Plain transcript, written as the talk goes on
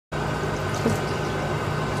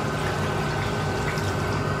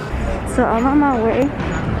So I'm on my way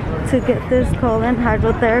to get this colon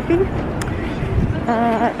hydrotherapy,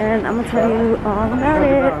 and I'm gonna tell you all about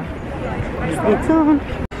it. Stay tuned.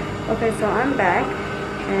 Okay, so I'm back,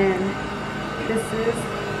 and this is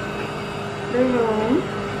the room.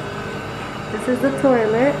 This is the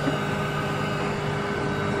toilet.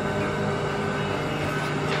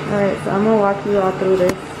 Alright, so I'm gonna walk you all through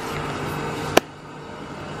this.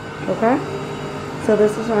 Okay? So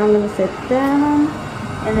this is where I'm gonna sit down,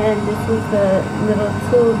 and then this is the little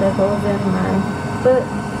tube that goes in my foot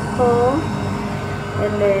hole,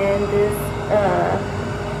 and then this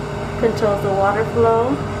controls the water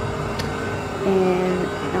flow, and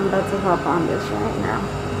I'm about to hop on this right now.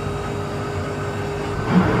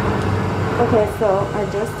 Okay, so I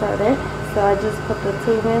just started. So I just put the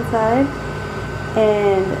tube inside,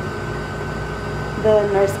 and the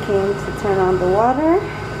nurse came to turn on the water.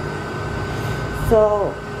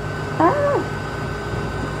 So,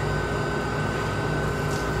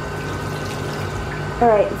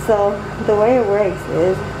 alright, so the way it works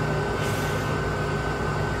is,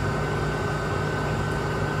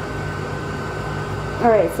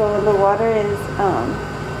 alright, so when the water is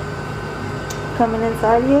coming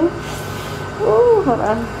inside you, ooh, hold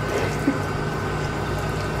on.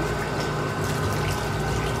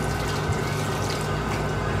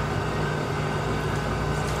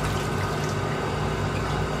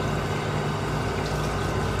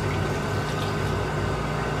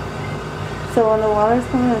 So when the water is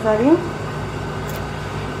coming inside you,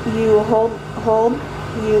 you hold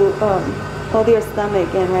your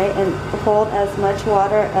stomach in, right, and hold as much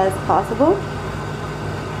water as possible.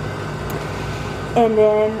 And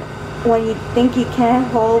then when you think you can't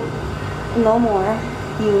hold no more,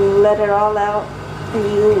 you let it all out,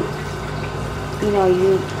 and you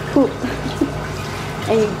poop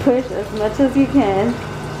and you push as much as you can.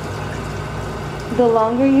 The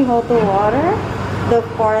longer you hold the water, the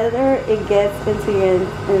farther it gets into your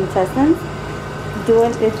intestines.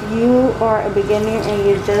 If you are a beginner and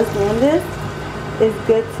you're just doing this, it's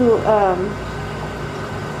good to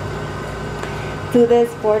do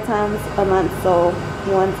this 4 times a month, so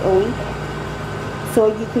once a week, so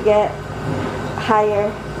you could get higher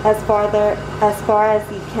as far as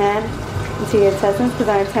you can into your intestines, because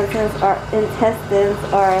our intestines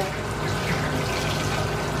are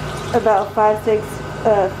about 5-6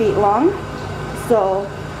 feet long. So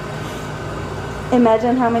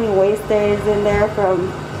imagine how many waste there is in there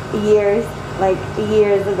from years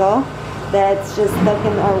ago, that's just stuck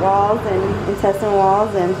in our walls and intestinal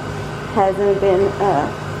walls and hasn't been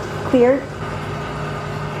cleared.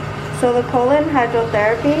 So the colon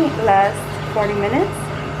hydrotherapy lasts 40 minutes,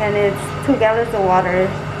 and it's 2 gallons of water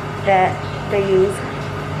that they use,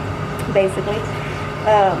 basically,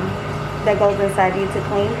 that goes inside you to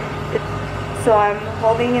clean. So I'm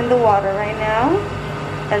holding in the water right now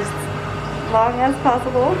as long as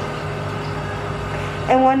possible.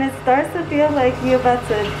 And when it starts to feel like you're about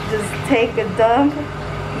to just take a dump,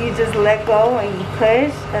 you just let go and you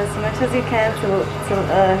push as much as you can to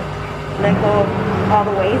let go of all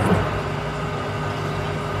the waste.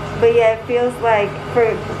 But yeah, it feels like, for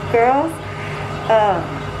girls,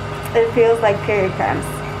 it feels like period cramps.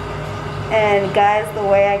 And guys, the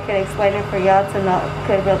way I can explain it for y'all to know,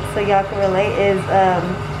 so y'all can relate, is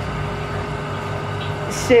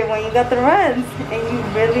shit, when you got the runs and you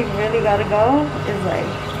really gotta go, it's like,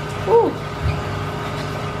 ooh,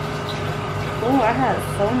 I had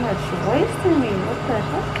so much waste in me. What the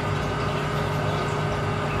heck?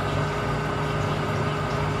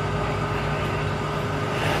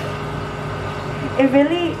 It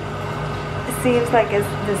really seems like it's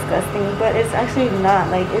disgusting, but it's actually not.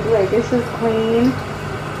 Like, it's just clean.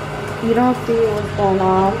 You don't see what's going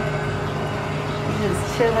on. You're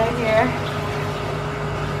just chilling here.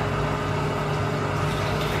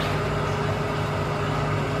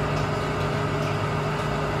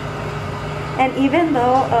 And even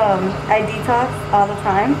though I detox all the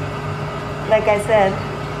time, like I said,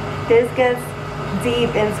 this gets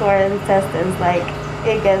deep into our intestines. Like,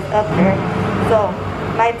 it gets up there. So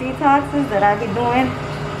my detoxes that I be doing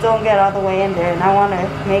don't get all the way in there, and I want to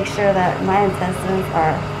make sure that my intestines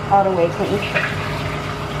are all the way clean.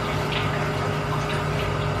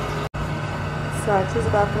 So I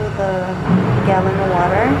just got through the gallon of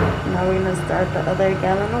water. Now we're going to start the other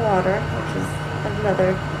gallon of water, which is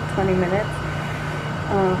another 20 minutes.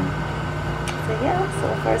 So yeah, so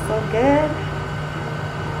far so good.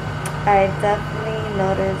 I definitely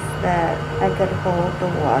noticed that I could hold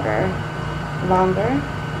the water longer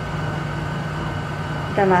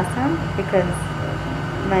than last time, because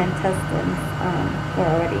my intestines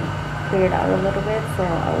were already cleared out a little bit, so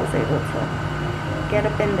I was able to get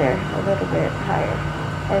up in there a little bit higher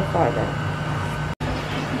or farther.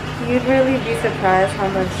 You'd really be surprised how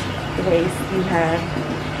much waste you have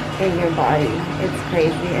in your body. It's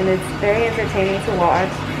crazy, and it's very entertaining to watch.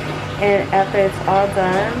 And after it's all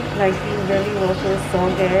done, like, you really will feel so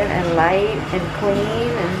good and light and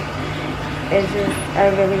clean, and it's just, I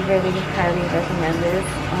really highly recommend this.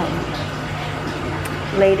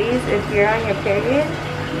 Ladies, if you're on your period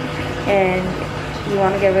and you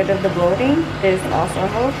want to get rid of the bloating, this also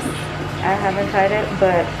helps. I haven't tried it,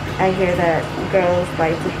 but I hear that girls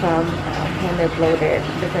like to come when they're bloated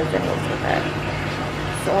because it helps with that.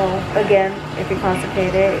 So again, if you're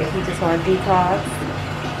constipated, if you just want to detox,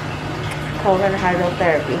 Colon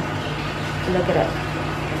Hydrotherapy, look it up.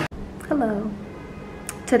 Hello.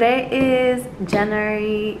 Today is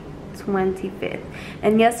January 25th,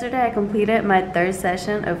 and yesterday I completed my 3rd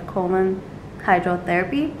session of Colon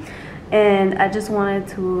Hydrotherapy, and I just wanted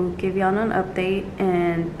to give y'all an update.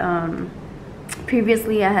 And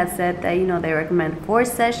previously I had said that, you know, they recommend 4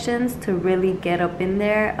 sessions to really get up in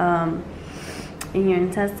there in your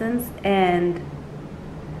intestines, and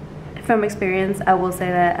from experience I will say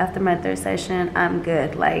that after my 3rd session I'm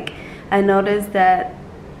good. Like, I noticed that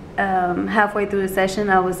halfway through the session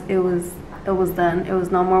it was done. It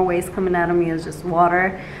was no more waste coming out of me. It was just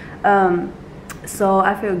water. So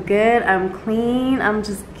I feel good. I'm clean. I'm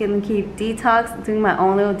just gonna keep doing my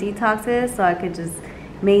own little detoxes so I could just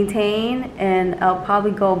maintain, and I'll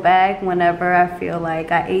probably go back whenever I feel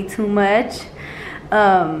like I ate too much,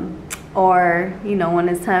 or, you know, when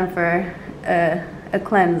it's time for a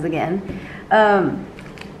cleanse again.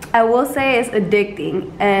 I will say it's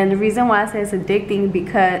addicting, and the reason why I say it's addicting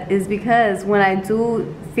is because when I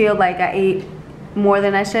do feel like I ate more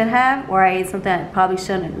than I should have, or I ate something I probably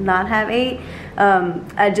should not have ate,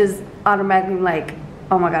 I just automatically like,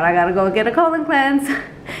 oh my god, I gotta go get a colon cleanse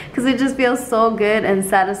because it just feels so good and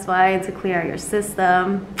satisfying to clear out your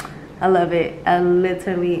system. I love it. I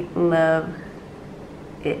literally love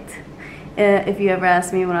it. If you ever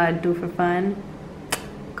ask me what I do for fun,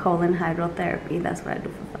 Colon Hydrotherapy, that's what I do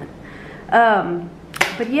for fun.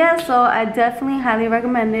 But yeah, so I definitely highly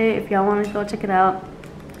recommend it. If y'all want to go check it out,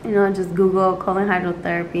 you know, just Google Colon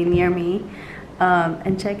Hydrotherapy near me,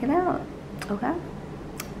 and check it out. Okay,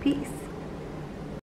 peace.